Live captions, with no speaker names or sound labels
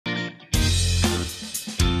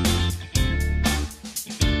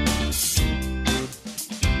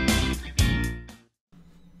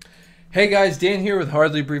Hey guys, Dan here with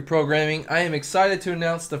Hardly Brief Programming. I am excited to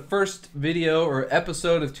announce the first video or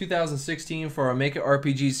episode of 2016 for our Make It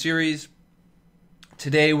RPG series.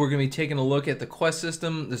 Today we're going to be taking a look at the quest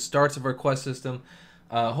system, the starts of our quest system.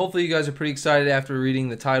 Hopefully you guys are pretty excited after reading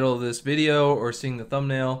the title of this video or seeing the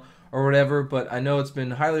thumbnail or whatever, but I know it's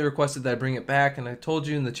been highly requested that I bring it back, and I told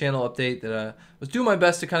you in the channel update that I was doing my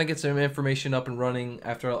best to kind of get some information up and running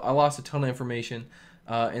after I lost a ton of information,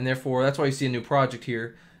 and therefore that's why you see a new project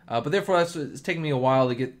here. But therefore, it's taken me a while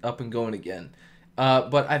to get up and going again.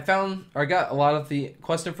 But I got a lot of the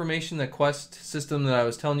quest information, the quest system that I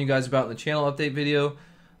was telling you guys about in the channel update video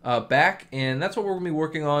back, and that's what we're going to be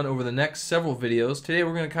working on over the next several videos. Today,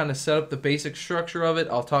 we're going to kind of set up the basic structure of it.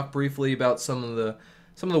 I'll talk briefly about some of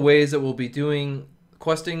the ways that we'll be doing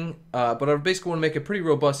questing, but I basically want to make a pretty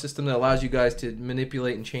robust system that allows you guys to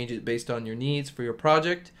manipulate and change it based on your needs for your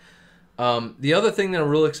project. The other thing that I'm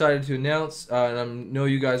real excited to announce, and I know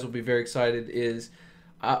you guys will be very excited, is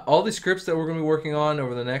all the scripts that we're going to be working on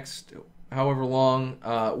over the next however long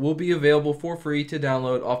will be available for free to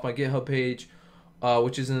download off my GitHub page,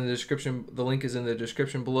 which is in the description. The link is in the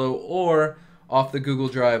description below, or off the Google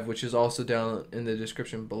Drive, which is also down in the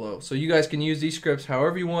description below. So you guys can use these scripts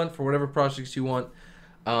however you want for whatever projects you want.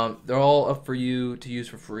 They're all up for you to use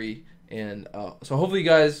for free. And so hopefully you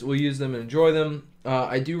guys will use them and enjoy them.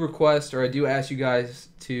 I do request, or I do ask you guys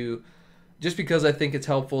to, just because I think it's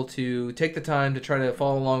helpful, to take the time to try to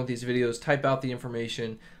follow along with these videos, type out the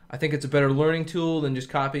information. I think it's a better learning tool than just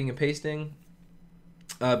copying and pasting,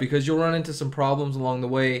 because you'll run into some problems along the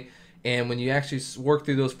way, and when you actually work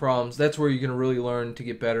through those problems, that's where you're going to really learn to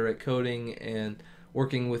get better at coding and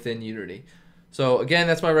working within Unity. So again,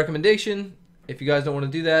 that's my recommendation. If you guys don't want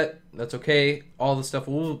to do that, that's okay. All the stuff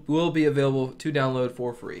will be available to download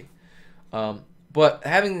for free. But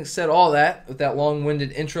having said all that, with that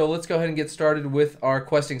long-winded intro, let's go ahead and get started with our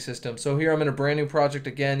questing system. So here I'm in a brand new project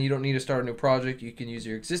again. You don't need to start a new project. You can use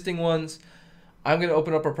your existing ones. I'm going to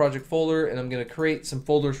open up our project folder, and I'm going to create some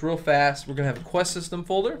folders real fast. We're going to have a quest system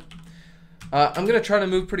folder. I'm going to try to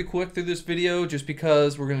move pretty quick through this video just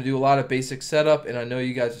because we're going to do a lot of basic setup, and I know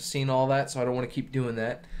you guys have seen all that, so I don't want to keep doing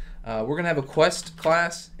that. We're going to have a quest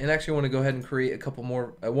class, and actually I want to go ahead and create a couple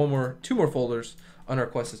more, two more folders on our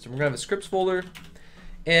quest system. We're going to have a scripts folder,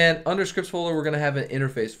 and under scripts folder we're going to have an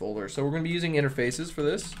interface folder. So we're going to be using interfaces for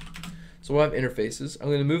this. So we'll have interfaces. I'm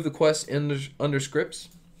going to move the quest under scripts,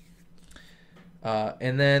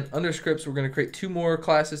 and then under scripts we're going to create two more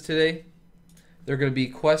classes today. They're going to be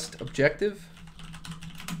quest objective,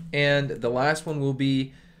 and the last one will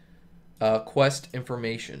be quest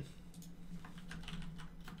information.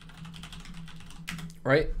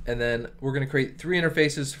 Right, and then we're going to create three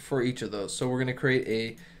interfaces for each of those. So we're going to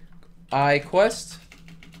create a iQuest.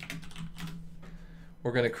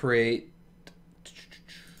 We're going to create,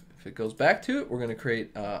 if it goes back to it, we're going to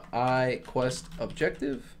create iQuest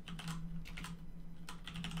objective.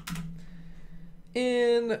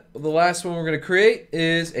 And the last one we're going to create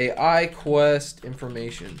is a iQuest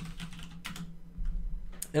information.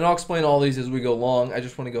 And I'll explain all these as we go along. I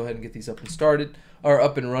just want to go ahead and get these up and started, or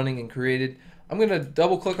up and running and created. I'm going to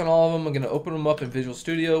double click on all of them. I'm going to open them up in Visual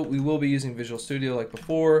Studio. We will be using Visual Studio like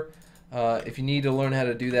before. If you need to learn how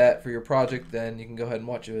to do that for your project, then you can go ahead and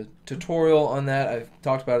watch a tutorial on that. I've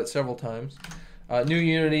talked about it several times. New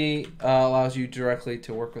Unity allows you directly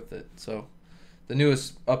to work with it. So the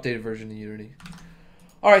newest updated version of Unity.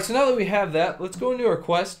 Alright, so now that we have that, let's go into our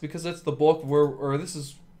quest, because that's the bulk of or this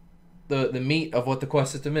is the meat of what the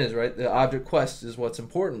quest system is, right? The object quest is what's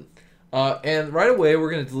important. And right away,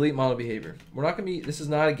 we're going to delete model behavior. We're not going to be, this is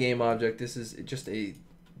not a game object. This is just a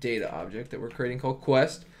data object that we're creating called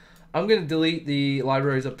quest. I'm going to delete the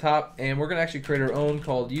libraries up top, and we're going to actually create our own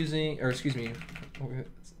called we're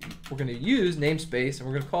going to use namespace, and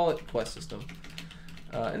we're going to call it quest system.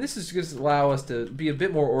 And this is just allow us to be a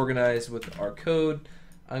bit more organized with our code.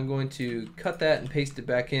 I'm going to cut that and paste it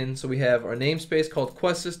back in. So we have our namespace called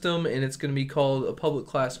quest system, and it's going to be called a public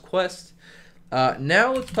class quest.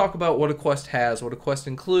 Now let's talk about what a quest has, what a quest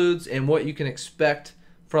includes, and what you can expect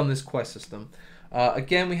from this quest system.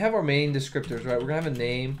 Again, we have our main descriptors, right? We're going to have a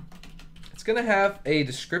name. It's going to have a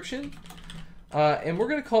description, and we're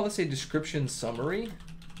going to call this a description summary.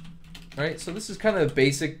 Right? So this is kind of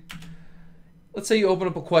basic. Let's say you open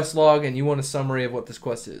up a quest log and you want a summary of what this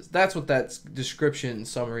quest is. That's what that description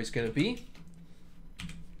summary is going to be.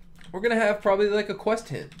 We're going to have probably like a quest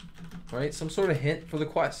hint. Right, some sort of hint for the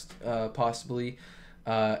quest, possibly,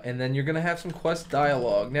 and then you're going to have some quest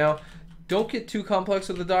dialogue. Now, don't get too complex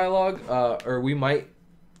with the dialogue, or we might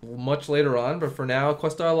much later on, but for now,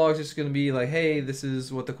 quest dialogue is just going to be like, hey, this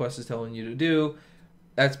is what the quest is telling you to do.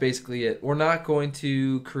 that's basically it. We're not going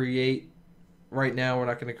to create, right now, we're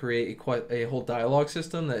not going to create a whole dialogue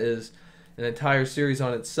system that is an entire series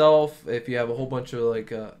on itself. If you have a whole bunch of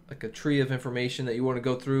like a tree of information that you want to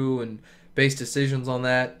go through and base decisions on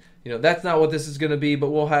that, that's not what this is going to be, but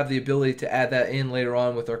we'll have the ability to add that in later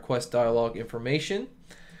on with our quest dialogue information.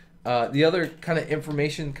 The other kind of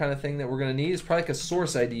information kind of thing that we're going to need is probably like a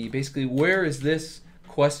source ID. Basically, where is this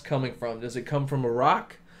quest coming from? Does it come from a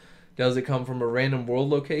rock? Does it come from a random world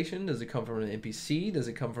location? Does it come from an NPC? Does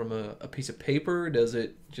it come from a piece of paper? Does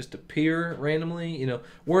it just appear randomly?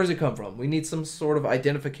 Where does it come from? We need some sort of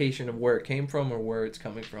identification of where it came from or where it's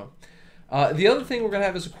coming from. The other thing we're going to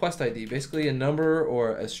have is a quest ID, basically a number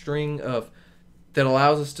or a string that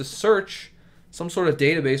allows us to search some sort of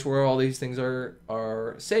database where all these things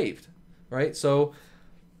are saved, right? So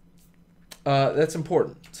that's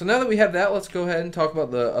important. So now that we have that, let's go ahead and talk about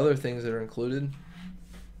the other things that are included.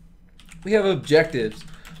 We have objectives.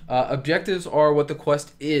 Objectives are what the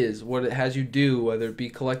quest is, what it has you do, whether it be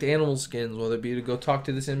collect animal skins, whether it be to go talk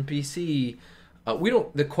to this NPC.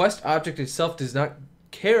 The quest object itself does not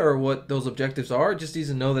care what those objectives are. It just needs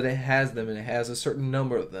to know that it has them and it has a certain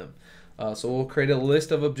number of them. So we'll create a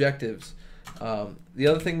list of objectives. The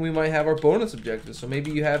other thing we might have are bonus objectives. So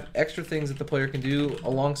maybe you have extra things that the player can do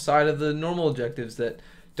alongside of the normal objectives that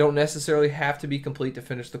don't necessarily have to be complete to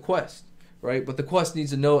finish the quest, right? But the quest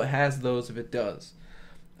needs to know it has those if it does.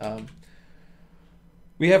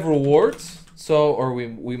 We have rewards. Or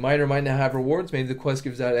we might or might not have rewards. Maybe the quest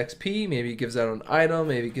gives out XP, maybe it gives out an item,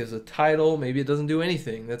 maybe it gives a title, maybe it doesn't do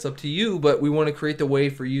anything. That's up to you, but we want to create the way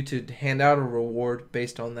for you to hand out a reward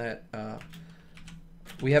based on that.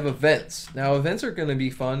 We have events. Now events are going to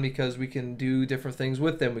be fun because we can do different things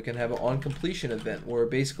with them. We can have an on completion event where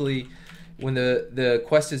basically when the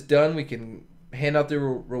quest is done, we can hand out the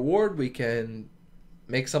reward, we can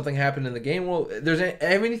make something happen in the game. Well, there's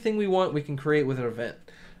anything we want we can create with an event.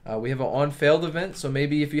 We have an on failed event, so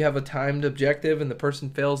maybe if you have a timed objective and the person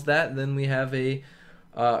fails that, then we have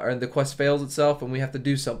or the quest fails itself and we have to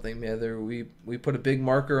do something. Either we put a big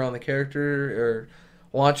marker on the character or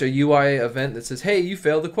launch a UI event that says, hey, you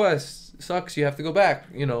failed the quest, sucks, you have to go back,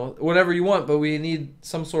 whatever you want, but we need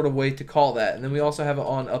some sort of way to call that. And then we also have an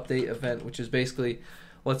on update event, which is basically,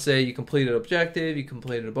 let's say you completed an objective, you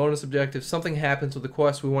completed a bonus objective, something happens with the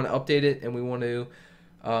quest, we want to update it and we want to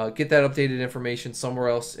get that updated information somewhere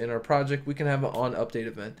else in our project. We can have an on update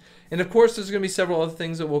event. And of course there's going to be several other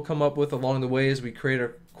things that we'll come up with along the way as we create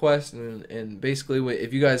our quest, and basically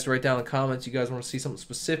if you guys write down in the comments you guys want to see something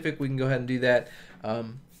specific, we can go ahead and do that.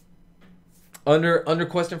 Under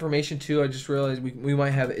quest information too, I just realized we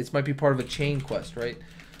might have, it might be part of a chain quest, right?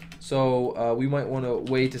 So we might want a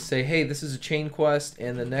way to say, hey, this is a chain quest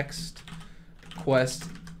and the next quest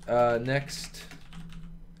and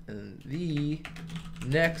the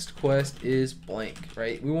next quest is blank,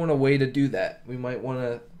 right? We want a way to do that. We might want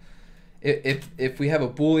to, if we have a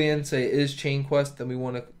boolean say is chain quest, then we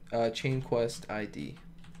want a chain quest ID,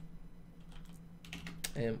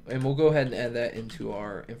 and we'll go ahead and add that into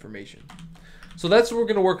our information. So that's what we're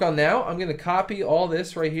going to work on now. I'm going to copy all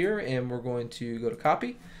this right here and we're going to go to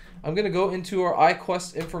copy. I'm going to go into our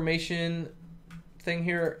iQuest information thing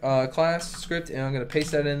here, class script, and I'm going to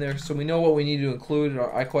paste that in there so we know what we need to include in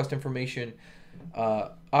our iQuest information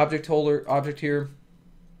object here.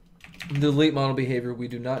 Delete model behavior. We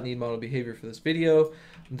do not need model behavior for this video.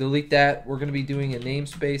 Delete that. We're going to be doing a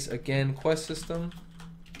namespace again, quest system.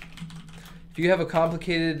 If you have a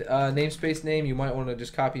complicated namespace name, you might want to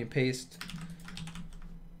just copy and paste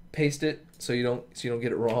it so you don't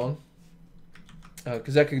get it wrong,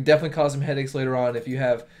 because that could definitely cause some headaches later on. If you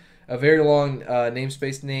have a very long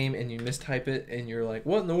namespace name and you mistype it and you're like,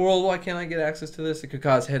 what in the world, why can't I get access to this? It could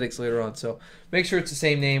cause headaches later on. So make sure it's the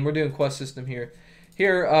same name. We're doing quest system here.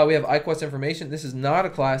 Here we have iQuest information. This is not a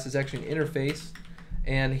class, it's actually an interface.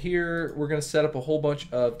 And here we're going to set up a whole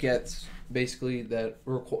bunch of gets basically that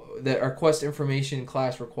our quest information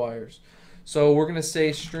class requires. So we're going to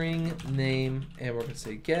say string name and we're going to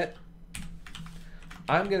say get.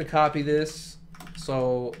 I'm going to copy this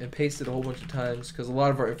and paste it a whole bunch of times because a lot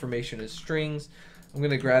of our information is strings. I'm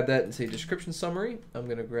going to grab that and say description summary. I'm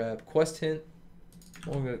going to grab quest hint.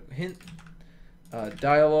 I'm going to hint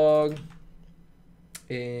dialogue,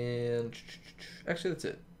 and actually that's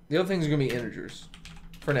it. The other things are going to be integers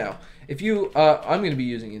for now. If you, I'm going to be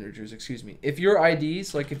using integers, excuse me. If your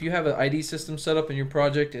IDs, like if you have an ID system set up in your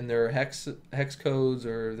project and they're hex codes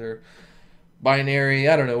or they're binary,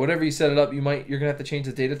 I don't know, whatever you set it up, you're going to have to change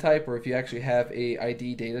the data type, or if you actually have a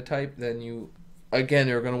ID data type, then you, again,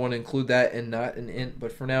 you're going to want to include that and not an int,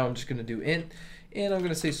 but for now I'm just going to do int, and I'm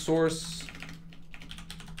going to say source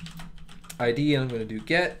ID, and I'm going to do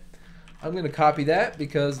get. I'm going to copy that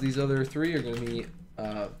because these other three are going to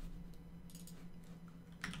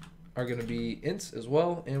be ints as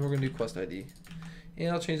well, and we're going to do quest ID. And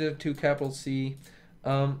I'll change it to capital C.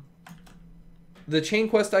 The chain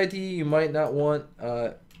quest ID you might not want.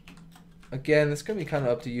 Again, it's going to be kind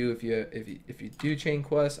of up to you if you do chain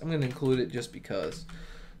quest. I'm going to include it just because.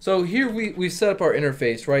 So here we set up our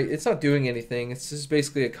interface, right? It's not doing anything. It's just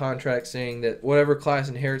basically a contract saying that whatever class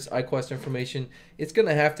inherits iQuest information, it's going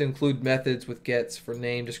to have to include methods with gets for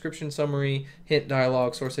name, description, summary, hint,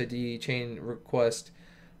 dialog, source ID, chain request,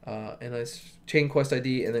 and that's chain quest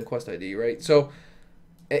ID, and then quest ID, right? So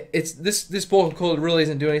it's this bulk code really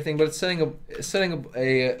isn't doing anything, but it's setting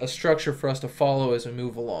a structure for us to follow as we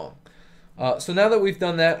move along. So now that we've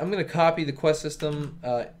done that, I'm going to copy the quest system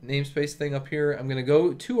namespace thing up here. I'm going to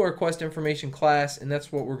go to our quest information class, and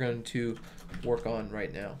that's what we're going to work on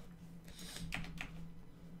right now.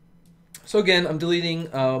 So again, I'm deleting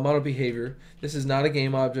model behavior. This is not a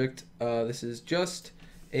game object. This is just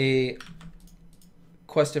a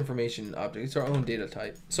quest information object. It's our own data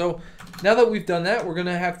type. So now that we've done that, we're going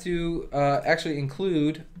to have to actually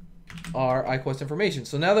include our iQuest information.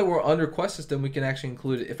 So now that we're under quest system, we can actually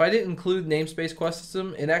include it. If I didn't include namespace quest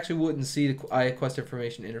system, it actually wouldn't see the iQuest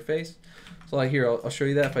information interface. So like here, I'll show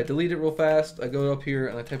you that. If I delete it real fast, I go up here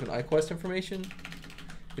and I type in iQuest information.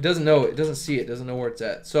 It doesn't know it. It doesn't see it. It doesn't know where it's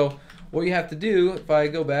at. So what you have to do, if I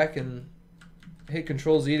go back and hit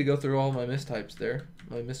Control Z to go through all my mistypes there,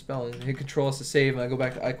 my misspelling, hit Control S to save, and I go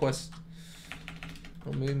back to iQuest.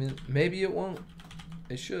 Well, maybe it won't.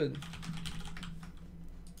 It should.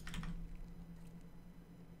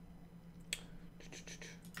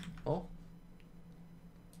 Oh.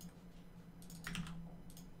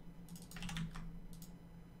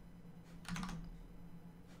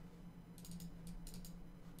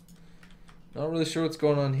 Not really sure what's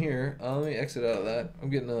going on here. Let me exit out of that.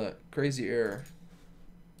 I'm getting a crazy error.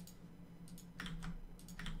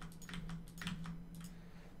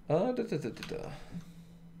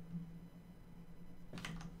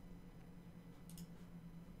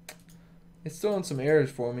 It's throwing some errors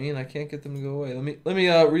for me, and I can't get them to go away. Let me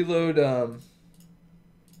reload.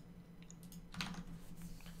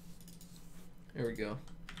 Here we go.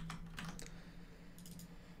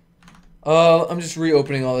 I'm just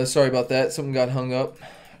reopening all this. Sorry about that. Something got hung up.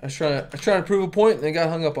 I was trying to prove a point, and it got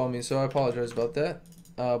hung up on me. So I apologize about that.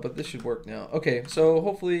 But this should work now. Okay, so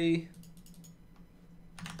hopefully,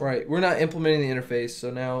 right? We're not implementing the interface, so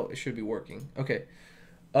now it should be working. Okay.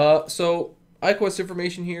 So iQuest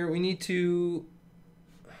information here. We need to.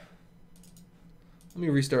 Let me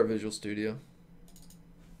restart Visual Studio.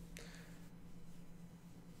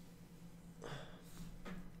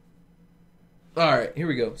 Alright, here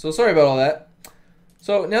we go. So sorry about all that.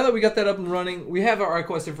 So now that we got that up and running, we have our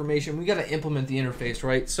iQuest information. We got to implement the interface,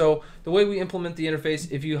 right? So the way we implement the interface,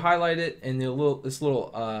 if you highlight it and this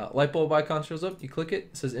little light bulb icon shows up, you click it.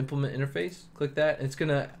 It says Implement Interface. Click that, and it's going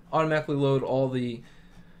to automatically load all the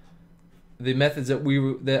methods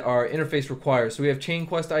that our interface requires. So we have chain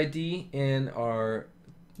quest ID and our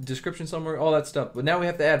description summary, all that stuff. But now we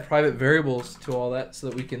have to add private variables to all that so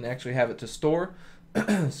that we can actually have it to store.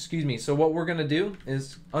 Excuse me. So what we're going to do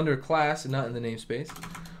is under class and not in the namespace.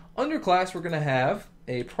 Under class, we're going to have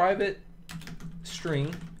a private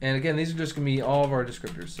string. And again, these are just going to be all of our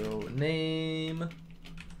descriptors. So name,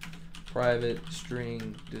 private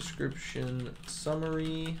string, description,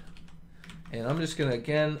 summary. And I'm just going to,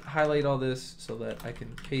 again, highlight all this so that I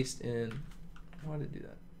can paste in. Why did I do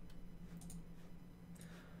that?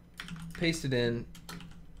 Paste it in.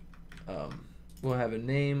 We'll have a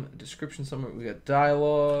name, a description, summary. We got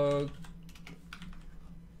dialogue.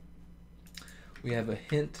 We have a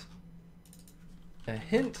hint. A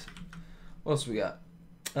hint. What else we got?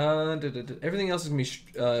 Everything else is going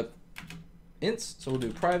to be ints. So we'll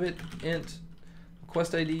do private, int,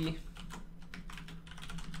 quest ID.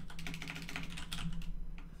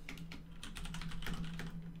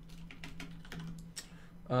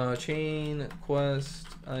 Chain quest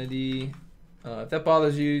ID. If that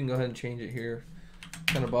bothers you, you can go ahead and change it here.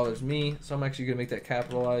 Kind of bothers me, so I'm actually going to make that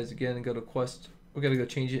capitalized again and go to quest. We're going to go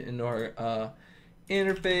change it into our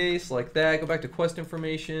interface like that. Go back to quest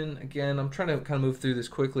information. Again, I'm trying to kind of move through this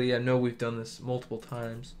quickly. I know we've done this multiple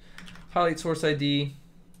times. Highlight source ID.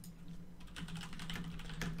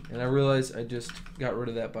 And I realize I just got rid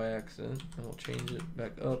of that by accident. And we'll change it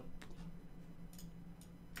back up.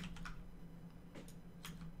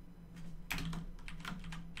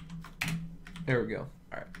 There we go.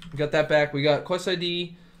 All right, we got that back. We got quest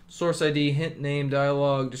ID, source ID, hint, name,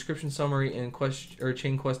 dialogue, description, summary, and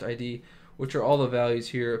chain quest ID. which are all the values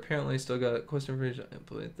here. Apparently, I still got quest information.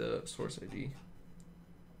 Implement the source ID.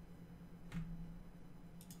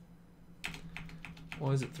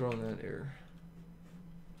 Why is it throwing that error?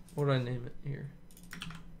 What do I name it here?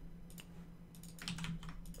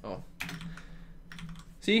 Oh.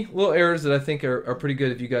 See, little errors that I think are pretty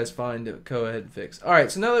good if you guys find to go ahead and fix. All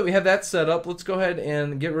right, so now that we have that set up, let's go ahead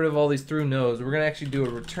and get rid of all these through nodes. We're going to actually do a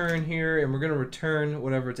return here, and we're going to return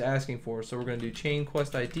whatever it's asking for. So we're going to do chain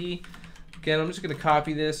quest ID. Again, I'm just going to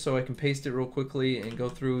copy this so I can paste it real quickly and go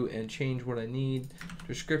through and change what I need.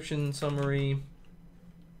 Description, summary.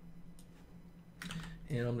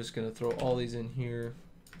 And I'm just going to throw all these in here.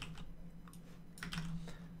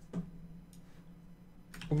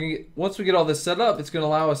 Once we get all this set up, it's going to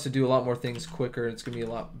allow us to do a lot more things quicker, and it's going to be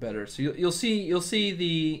a lot better. So you'll see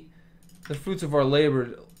the fruits of our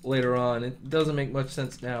labor later on. It doesn't make much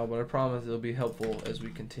sense now, but I promise it'll be helpful as we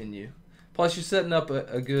continue. Plus, you're setting up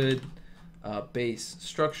a good base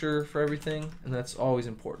structure for everything, and that's always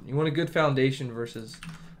important. You want a good foundation versus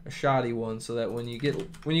a shoddy one, so that when you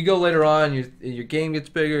go later on, your game gets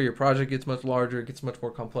bigger, your project gets much larger, it gets much more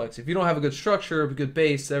complex. If you don't have a good structure, a good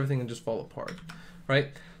base, everything will just fall apart.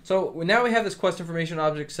 Right? So now we have this quest information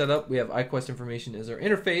object set up. We have iQuest information as our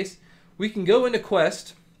interface. We can go into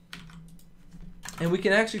Quest, and we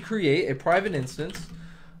can actually create a private instance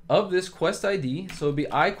of this quest ID. So it'll be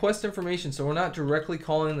iQuest information. So we're not directly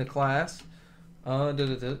calling the class.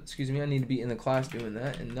 Excuse me, I need to be in the class doing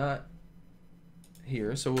that and not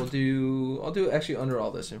here. So I'll do actually under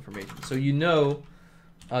all this information. So you know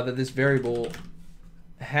that this variable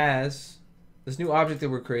has this new object that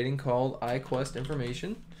we're creating called iQuest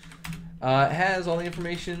information. Has all the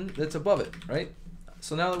information that's above it, right?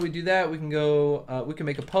 So now that we do that, we can go, we can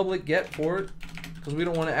make a public get for it, because we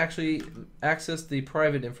don't want to actually access the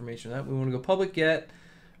private information. We want to go public get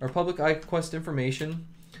or public iQuest information.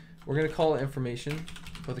 We're going to call it information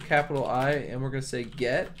with a capital I, and we're going to say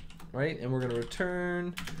get, right? And we're going to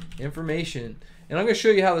return information. And I'm going to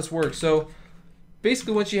show you how this works. So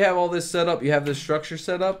basically, once you have all this set up, you have this structure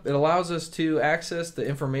set up, it allows us to access the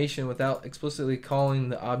information without explicitly calling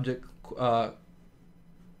the object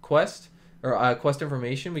quest or quest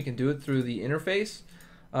information. We can do it through the interface.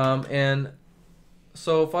 And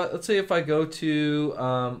so let's say if I go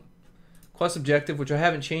to quest objective, which I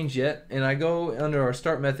haven't changed yet, and I go under our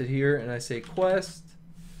start method here and I say quest.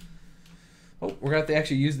 Oh, we're going to have to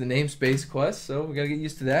actually use the namespace quest, so we got to get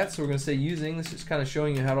used to that. So we're going to say using, this is kind of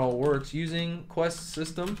showing you how it all works, using quest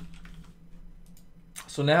system.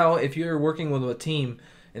 So now if you're working with a team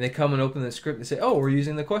and they come and open the script and say, oh, we're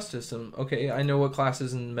using the quest system. Okay, I know what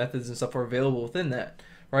classes and methods and stuff are available within that,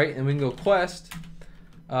 right? And we can go quest,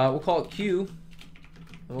 we'll call it Q,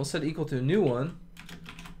 and we'll set it equal to a new one.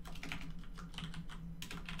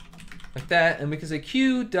 Like that, and we can say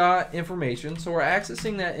q.information, so we're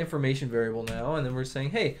accessing that information variable now, and then we're saying,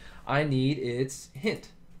 hey, I need its hint,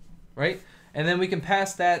 right? And then we can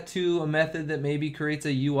pass that to a method that maybe creates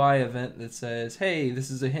a UI event that says, hey,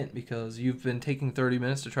 this is a hint because you've been taking 30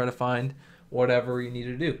 minutes to try to find whatever you need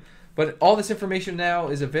to do. But all this information now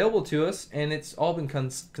is available to us, and it's all been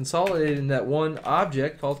consolidated in that one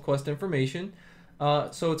object called quest information.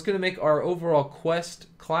 So it's going to make our overall quest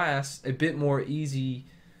class a bit more easy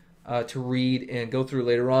to read and go through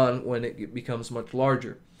later on when it becomes much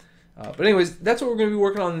larger. But anyways, that's what we're going to be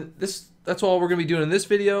working on. That's all we're going to be doing in this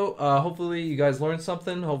video. Hopefully you guys learned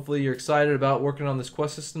something. Hopefully you're excited about working on this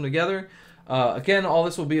quest system together. Again, all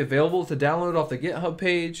this will be available to download off the GitHub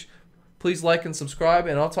page. Please like and subscribe,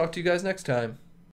 and I'll talk to you guys next time.